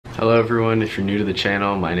Hello everyone, if you're new to the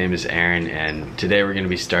channel, my name is Aaron and today we're going to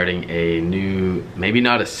be starting a new, maybe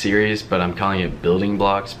not a series, but I'm calling it building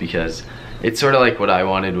blocks because it's sort of like what I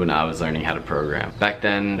wanted when I was learning how to program. Back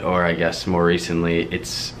then, or I guess more recently,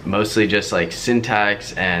 it's mostly just like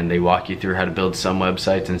syntax and they walk you through how to build some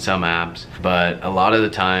websites and some apps, but a lot of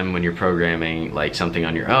the time when you're programming like something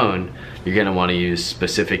on your own, you're going to want to use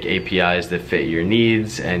specific APIs that fit your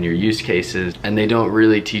needs and your use cases, and they don't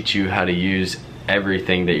really teach you how to use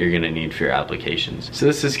everything that you're going to need for your applications. So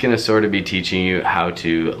this is going to sort of be teaching you how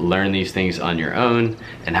to learn these things on your own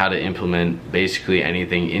and how to implement basically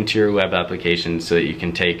anything into your web application so that you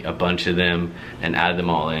can take a bunch of them and add them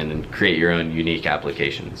all in and create your own unique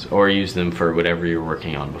applications or use them for whatever you're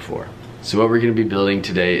working on before. So what we're going to be building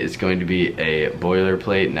today is going to be a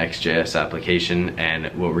boilerplate Next.js application, and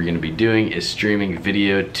what we're going to be doing is streaming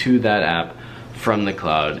video to that app from the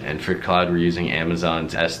cloud, and for cloud we're using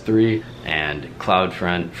Amazon's S3 and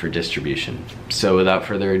Cloudfront for distribution. So without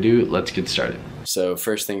further ado, let's get started. So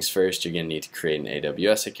first things first, you're going to need to create an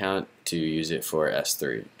AWS account to use it for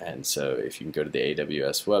S3. And so if you can go to the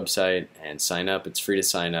AWS website and sign up, it's free to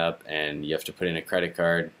sign up and you have to put in a credit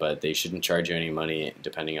card, but they shouldn't charge you any money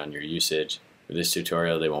depending on your usage. For this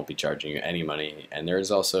tutorial, they won't be charging you any money, and there is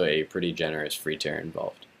also a pretty generous free tier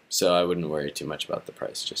involved. So I wouldn't worry too much about the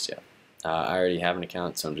price just yet. I already have an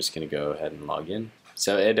account, so I'm just going to go ahead and log in.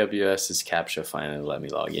 So AWS's CAPTCHA finally let me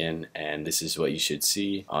log in, and this is what you should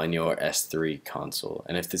see on your S3 console.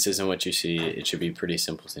 And if this isn't what you see, it should be pretty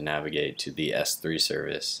simple to navigate to the S3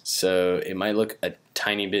 service. So it might look a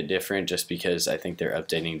tiny bit different just because I think they're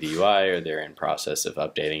updating the UI, or they're in process of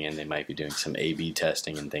updating, and they might be doing some A/B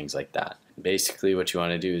testing and things like that. Basically what you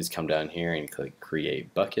want to do is come down here and click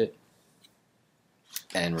Create Bucket.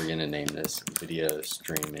 And we're going to name this video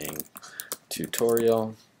streaming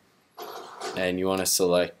tutorial, and you want to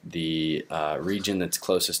select the region that's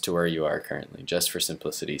closest to where you are currently, just for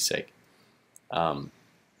simplicity's sake.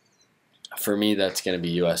 For me, that's going to be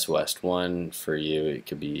US West 1. For you, it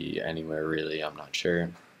could be anywhere really, I'm not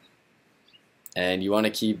sure. And you want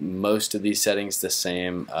to keep most of these settings the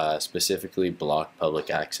same, specifically block public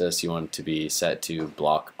access. You want it to be set to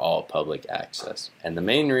block all public access. And the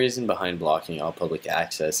main reason behind blocking all public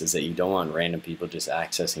access is that you don't want random people just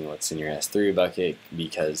accessing what's in your S3 bucket,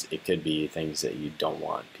 because it could be things that you don't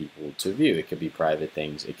want people to view. It could be private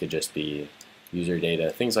things, it could just be user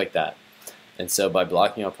data, things like that. And so by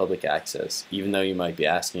blocking all public access, even though you might be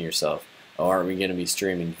asking yourself, oh, aren't we going to be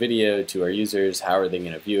streaming video to our users? How are they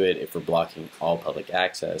going to view it if we're blocking all public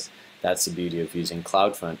access? That's the beauty of using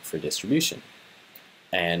Cloudfront for distribution.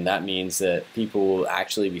 And that means that people will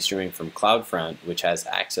actually be streaming from Cloudfront, which has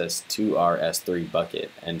access to our S3 bucket,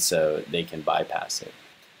 and so they can bypass it.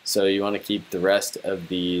 So you want to keep the rest of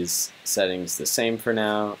these settings the same for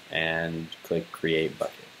now and click Create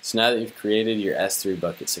Bucket. So now that you've created your S3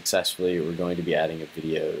 bucket successfully, we're going to be adding a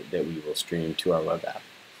video that we will stream to our web app.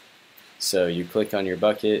 So you click on your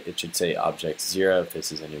bucket, it should say object 0 if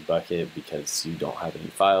this is a new bucket because you don't have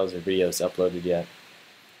any files or videos uploaded yet.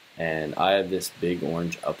 And I have this big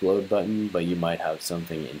orange upload button, but you might have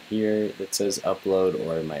something in here that says upload,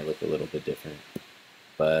 or it might look a little bit different.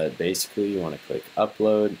 But basically you want to click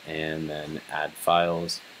upload and then add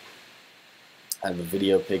files. I have a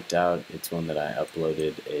video picked out. It's one that I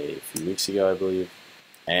uploaded a few weeks ago, I believe.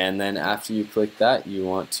 And then after you click that, you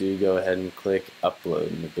want to go ahead and click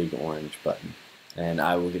upload in the big orange button. And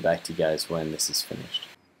I will get back to you guys when this is finished.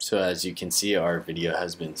 So as you can see, our video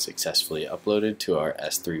has been successfully uploaded to our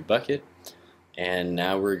S3 bucket. And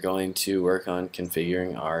now we're going to work on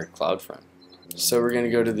configuring our Cloudfront. So we're going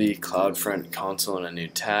to go to the Cloudfront console in a new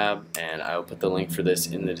tab, and I will put the link for this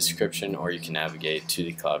in the description, or you can navigate to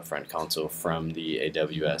the Cloudfront console from the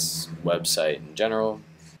AWS website in general.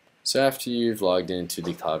 So after you've logged into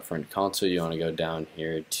the Cloudfront console, you want to go down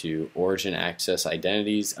here to Origin Access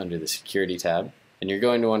Identities under the Security tab, and you're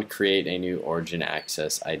going to want to create a new Origin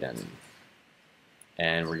Access Identity.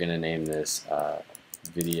 And we're going to name this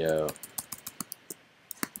video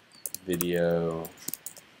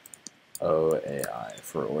OAI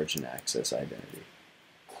for Origin Access Identity.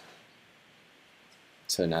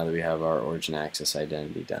 So now that we have our Origin Access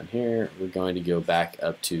Identity down here, we're going to go back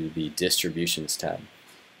up to the Distributions tab.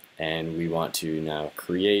 And we want to now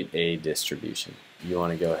create a distribution. You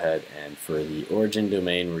want to go ahead and for the origin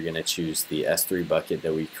domain, we're going to choose the S3 bucket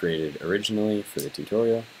that we created originally for the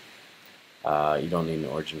tutorial. You don't need an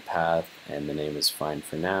origin path, and the name is fine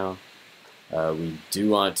for now. We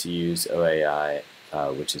do want to use OAI,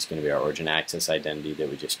 which is going to be our origin access identity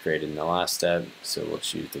that we just created in the last step. So we'll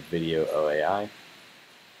choose the video OAI.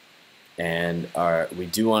 And we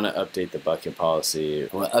do want to update the bucket policy.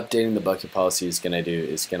 What updating the bucket policy is going to do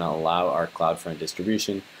is going to allow our Cloudfront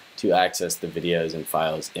distribution to access the videos and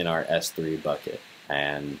files in our S3 bucket.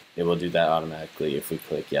 And it will do that automatically if we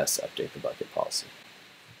click yes, update the bucket policy.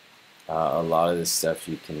 A lot of this stuff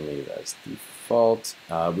you can leave as default.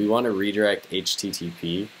 We want to redirect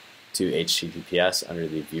HTTP to HTTPS under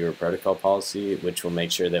the viewer protocol policy, which will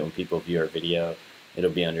make sure that when people view our video,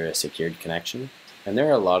 it'll be under a secured connection. And there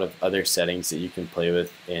are a lot of other settings that you can play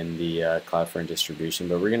with in the Cloudfront distribution,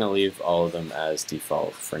 but we're going to leave all of them as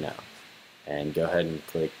default for now. And go ahead and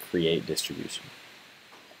click Create Distribution.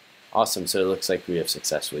 Awesome, so it looks like we have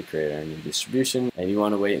successfully created our new distribution, and you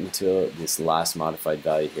want to wait until this last modified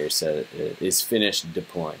value here is finished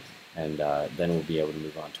deploying, and then we'll be able to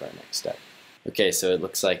move on to our next step. Okay, so it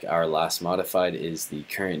looks like our last modified is the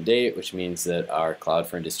current date, which means that our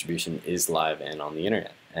Cloudfront distribution is live and on the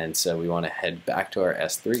internet. And so we want to head back to our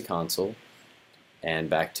S3 console and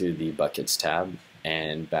back to the Buckets tab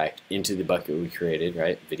and back into the bucket we created,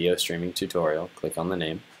 right? Video Streaming Tutorial, click on the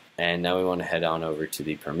name. And now we want to head on over to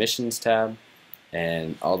the Permissions tab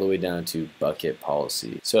and all the way down to Bucket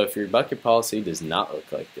Policy. So if your bucket policy does not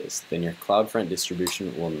look like this, then your Cloudfront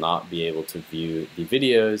distribution will not be able to view the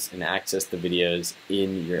videos and access the videos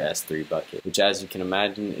in your S3 bucket, which, as you can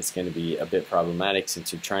imagine, is going to be a bit problematic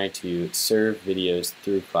since you're trying to serve videos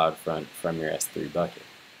through Cloudfront from your S3 bucket.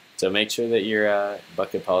 So make sure that your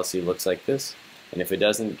bucket policy looks like this, and if it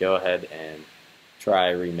doesn't, go ahead and try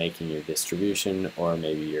remaking your distribution or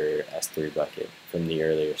maybe your S3 bucket from the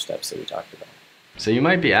earlier steps that we talked about. So you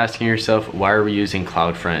might be asking yourself, why are we using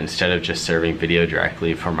Cloudfront instead of just serving video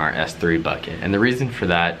directly from our S3 bucket? And the reason for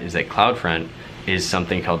that is that Cloudfront is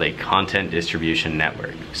something called a content distribution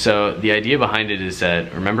network. So the idea behind it is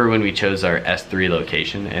that, remember when we chose our S3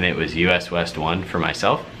 location and it was US West 1 for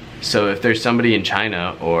myself? So if there's somebody in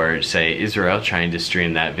China or say Israel trying to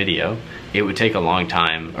stream that video, it would take a long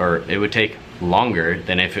time, or it would take longer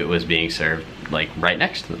than if it was being served like right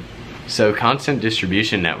next to them. So content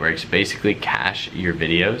distribution networks basically cache your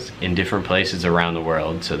videos in different places around the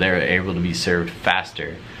world so they're able to be served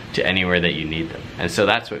faster to anywhere that you need them. And so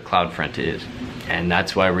that's what Cloudfront is. And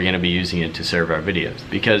that's why we're going to be using it to serve our videos.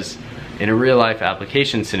 Because in a real life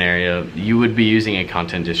application scenario, you would be using a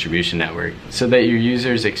content distribution network so that your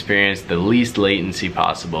users experience the least latency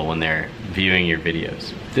possible when they're viewing your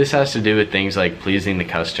videos. This has to do with things like pleasing the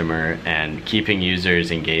customer and keeping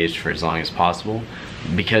users engaged for as long as possible,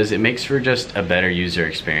 because it makes for just a better user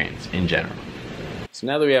experience in general. So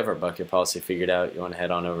now that we have our bucket policy figured out, you want to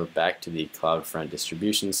head on over back to the Cloudfront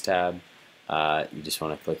Distributions tab. You just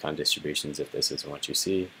want to click on Distributions if this isn't what you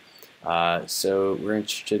see. So we're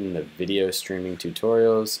interested in the Video Streaming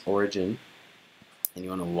Tutorials origin, and you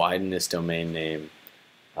want to widen this domain name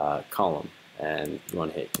column, and you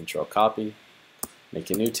want to hit Control Copy, make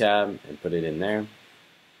a new tab and put it in there,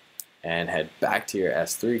 and head back to your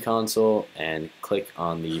S3 console and click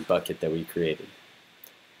on the bucket that we created.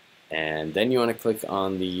 And then you want to click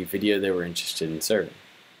on the video that we're interested in serving.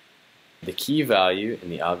 The key value in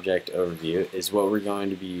the object overview is what we're going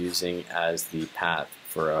to be using as the path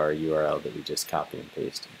for our URL that we just copy and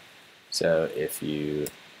pasted. So if you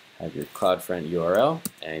have your Cloudfront URL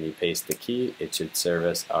and you paste the key, it should serve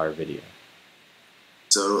us our video.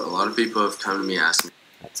 So a lot of people have come to me asking.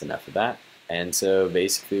 That's enough of that. And so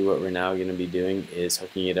basically what we're now going to be doing is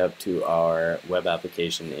hooking it up to our web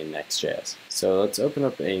application in Next.js. So let's open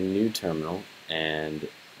up a new terminal and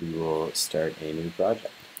we will start a new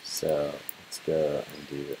project. So let's go and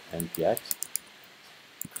do npx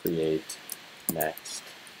create next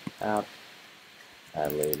app,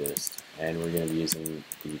 add latest, and we're going to be using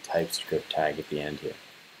the Typescript tag at the end here.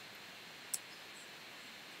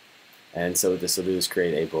 And so what this will do is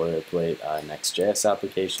create a boilerplate Next.js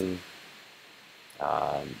application.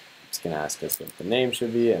 It's going to ask us what the name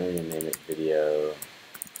should be, and we're going to name it Video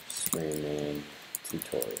Streaming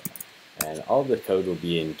Tutorial. And all of the code will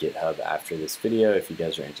be in GitHub after this video if you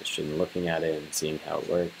guys are interested in looking at it and seeing how it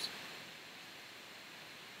works.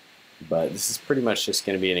 But this is pretty much just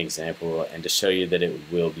going to be an example and to show you that it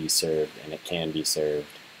will be served and it can be served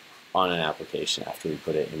on an application after we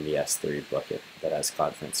put it in the S3 bucket that has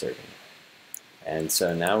Cloudfront serving it. And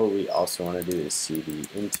so now what we also want to do is cd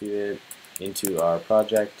into our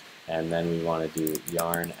project, and then we want to do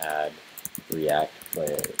yarn add React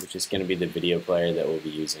player, which is going to be the video player that we'll be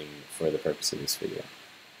using for the purpose of this video.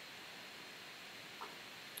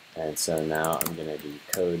 And so now I'm going to do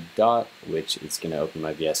code dot, which is going to open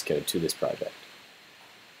my VS Code to this project.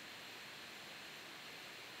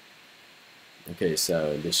 Okay,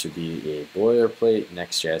 so this should be a boilerplate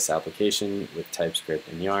Next.js application with TypeScript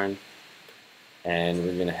and Yarn. And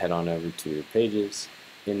we're going to head on over to Pages,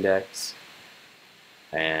 Index,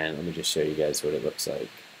 and let me just show you guys what it looks like.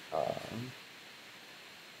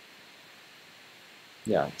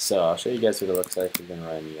 Yeah, so I'll show you guys what it looks like. We're going to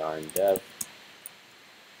run yarn dev,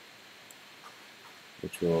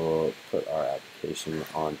 which will put our application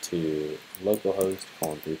onto localhost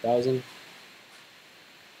 :3000.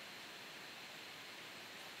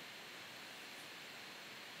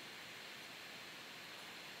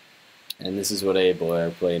 And this is what a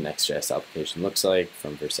boilerplate Next.js application looks like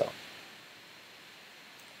from Vercel.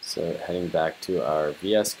 So heading back to our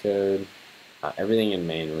VS Code, everything in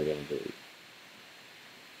main we're going to delete.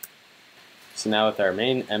 So now with our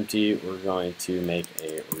main empty, we're going to make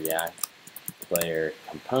a React player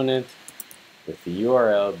component with the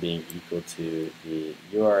URL being equal to the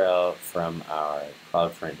URL from our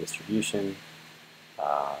Cloudfront distribution.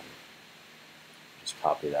 Just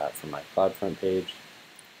copy that from my Cloudfront page.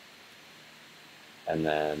 And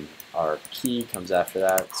then our key comes after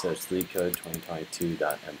that, so it's LeetCode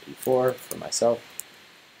 2022.mp4 for myself.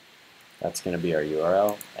 That's going to be our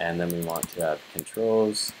URL, and then we want to have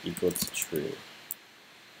controls equal to true,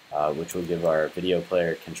 which will give our video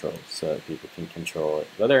player controls so that people can control it,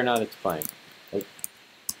 whether or not it's playing.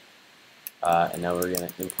 And now we're going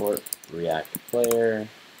to import React player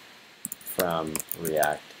from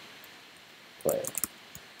React player.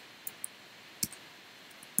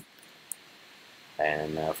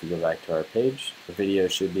 And now if we go back to our page, the video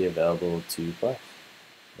should be available to play.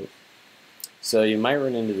 So you might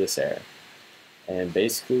run into this error. And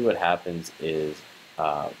basically what happens is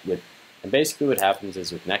with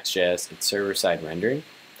Next.js, it's server-side rendering.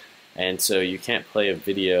 And so you can't play a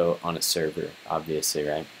video on a server, obviously,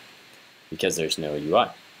 right? Because there's no UI.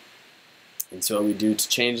 And so what we do to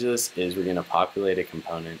change this is we're going to populate a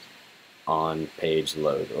component on page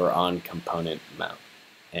load or on component mount.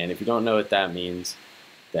 And if you don't know what that means,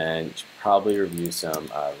 then you should probably review some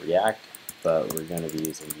React, but we're going to be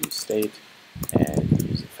using useState and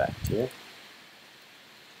useEffect here.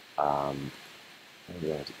 And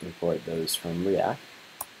we're going to import those from React.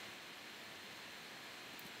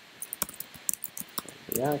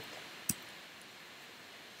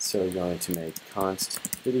 So we're going to make const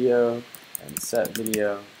video and set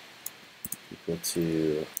video equal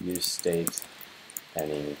to useState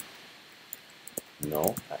any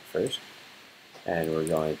null at first, and we're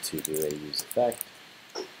going to do a useEffect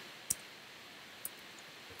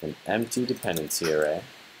with an empty dependency array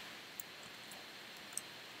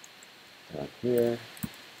down here.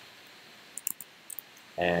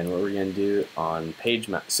 And what we're going to do on page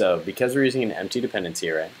mount, so because we're using an empty dependency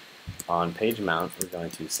array, on page mount we're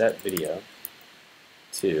going to set video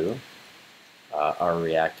to our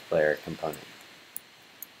React player component.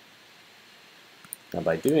 Now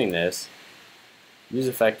by doing this,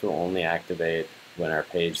 useEffect will only activate when our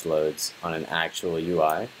page loads on an actual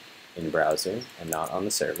UI in browser and not on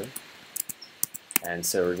the server. And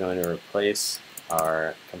so we're going to replace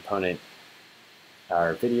our component,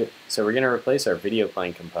 so we're going to replace our video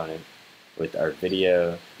playing component with our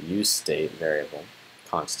video useState variable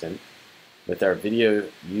constant with our video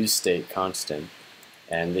useState constant,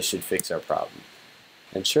 and this should fix our problem.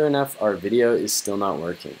 And sure enough, our video is still not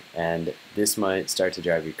working, and this might start to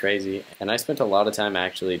drive you crazy. And I spent a lot of time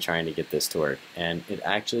actually trying to get this to work, and it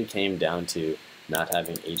actually came down to not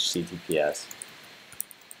having HTTPS :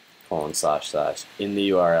 in the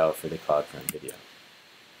URL for the Cloudfront video.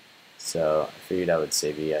 So I figured I would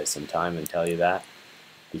save you guys some time and tell you that,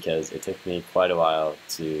 because it took me quite a while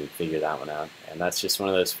to figure that one out. And that's just one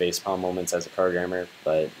of those facepalm moments as a programmer,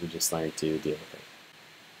 but we just learned to deal with it.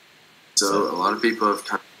 So a lot of people have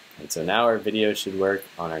come. And so now our video should work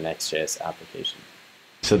on our Next.js application.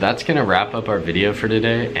 So that's going to wrap up our video for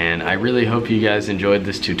today, and I really hope you guys enjoyed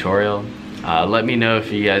this tutorial. Let me know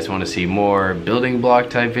if you guys want to see more building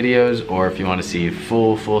block type videos, or if you want to see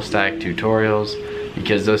full stack tutorials,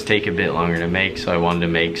 because those take a bit longer to make. So I wanted to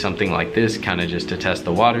make something like this kind of just to test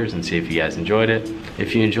the waters and see if you guys enjoyed it.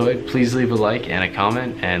 If you enjoyed, please leave a like and a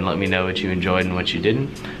comment and let me know what you enjoyed and what you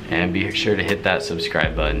didn't, and be sure to hit that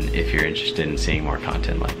subscribe button if you're interested in seeing more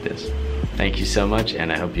content like this. Thank you so much,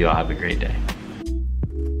 and I hope you all have a great day.